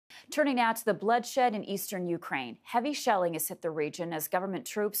Turning now to the bloodshed in eastern Ukraine. Heavy shelling has hit the region as government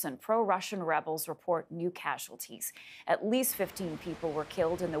troops and pro-Russian rebels report new casualties. At least 15 people were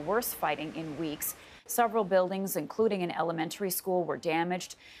killed in the worst fighting in weeks. Several buildings, including an elementary school, were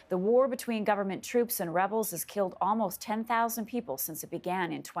damaged. The war between government troops and rebels has killed almost 10,000 people since it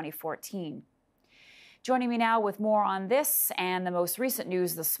began in 2014. Joining me now with more on this and the most recent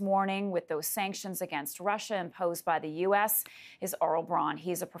news this morning with those sanctions against Russia imposed by the U.S. is Aurel Braun.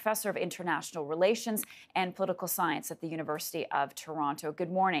 He's a professor of international relations and political science at the University of Toronto.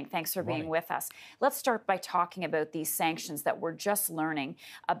 Good morning. Thanks for being with us. Let's start by talking about these sanctions that we're just learning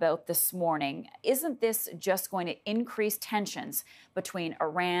about this morning. Isn't this just going to increase tensions between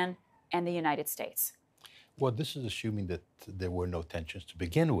Iran and the United States? Well, this is assuming that there were no tensions to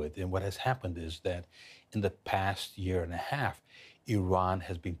begin with. And what has happened is that in the past year and a half, Iran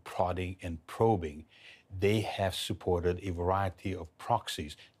has been prodding and probing. They have supported a variety of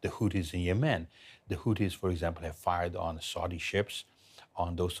proxies, the Houthis in Yemen. The Houthis, for example, have fired on Saudi ships,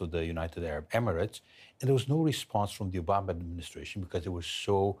 on those of the United Arab Emirates. And there was no response from the Obama administration because they were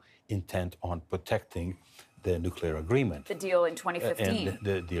so intent on protecting the nuclear agreement. The deal in 2015. And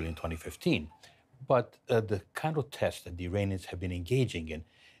the deal in 2015. But the kind of tests that the Iranians have been engaging in,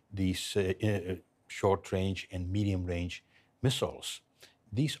 these short-range and medium-range missiles,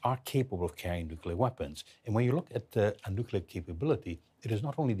 these are capable of carrying nuclear weapons. And when you look at a nuclear capability, it is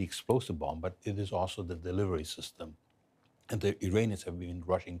not only the explosive bomb, but it is also the delivery system. And the Iranians have been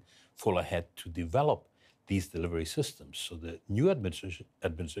rushing full ahead to develop these delivery systems. So the new administration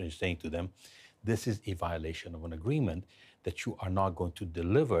is saying to them, this is a violation of an agreement that you are not going to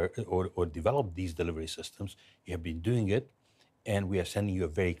deliver or develop these delivery systems. You have been doing it, and we are sending you a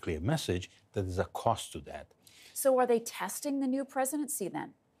very clear message that there's a cost to that. So are they testing the new presidency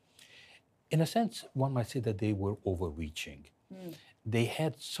then? In a sense, one might say that they were overreaching. They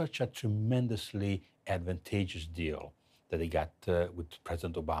had such a tremendously advantageous deal that they got with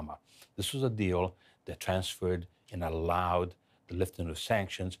President Obama. This was a deal that transferred and allowed the lifting of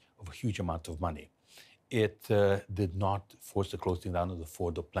sanctions of a huge amount of money. It did not force the closing down of the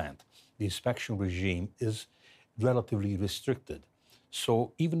Fordo plant. The inspection regime is relatively restricted.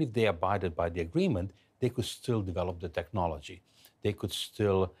 So even if they abided by the agreement, they could still develop the technology. They could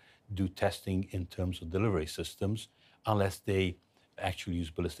still do testing in terms of delivery systems unless they actually use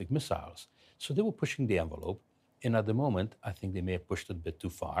ballistic missiles. So they were pushing the envelope. And at the moment, I think they may have pushed it a bit too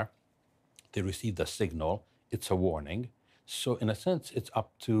far. They received a signal. It's a warning. So in a sense, it's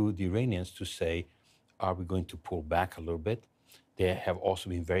up to the Iranians to say, are we going to pull back a little bit? They have also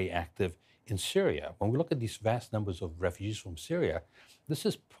been very active in Syria. When we look at these vast numbers of refugees from Syria, this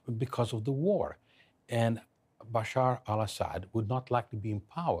is because of the war. And Bashar al-Assad would not likely be in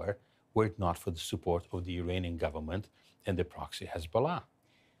power were it not for the support of the Iranian government and the proxy Hezbollah.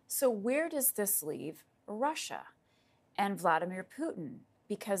 So where does this leave Russia and Vladimir Putin?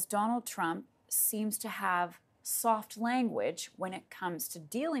 Because Donald Trump seems to have soft language when it comes to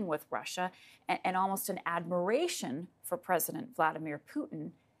dealing with Russia and almost an admiration for President Vladimir Putin.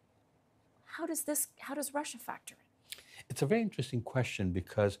 How does Russia factor in? It's a very interesting question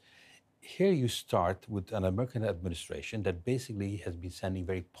because here you start with an American administration that basically has been sending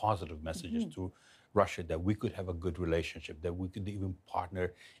very positive messages to Russia that we could have a good relationship, that we could even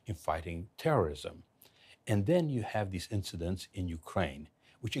partner in fighting terrorism. And then you have these incidents in Ukraine,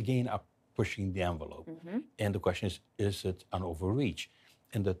 which again are pushing the envelope. And the question is it an overreach?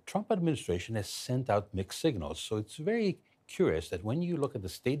 And the Trump administration has sent out mixed signals. So it's very curious that when you look at the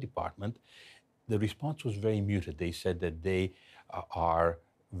State Department, the response was very muted. They said that they are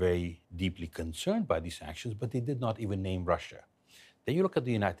very deeply concerned by these actions, but they did not even name Russia. Then you look at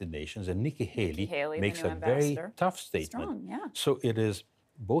the United Nations, and Nikki Haley makes a very tough statement. Strong, yeah. So it is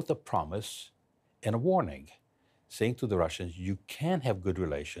both a promise and a warning, saying to the Russians, you can have good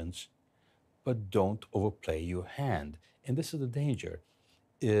relations, but don't overplay your hand. And this is the danger.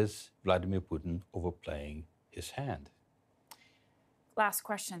 Is Vladimir Putin overplaying his hand? Last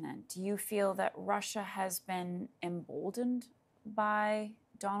question then. Do you feel that Russia has been emboldened by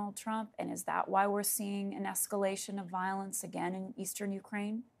Donald Trump? And is that why we're seeing an escalation of violence again in eastern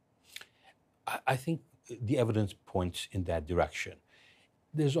Ukraine? I think the evidence points in that direction.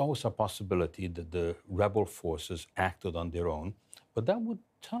 There's always a possibility that the rebel forces acted on their own, but that would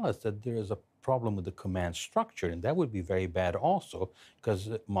tell us that there is a problem with the command structure, and that would be very bad also, because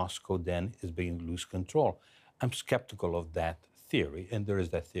Moscow then is beginning to lose control. I'm skeptical of that theory, and there is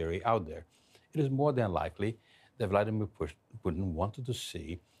that theory out there. It is more than likely that Vladimir Putin wanted to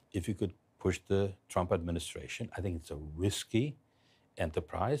see if he could push the Trump administration. I think it's a risky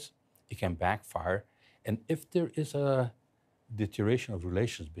enterprise. It can backfire. And if there is a deterioration of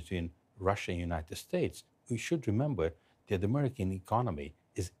relations between Russia and the United States, we should remember that the American economy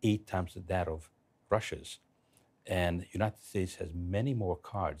is 8 times that of Russia's. And the United States has many more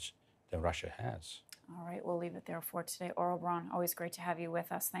cards than Russia has. All right, we'll leave it there for today. Aurel Braun, always great to have you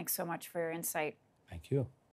with us. Thanks so much for your insight. Thank you.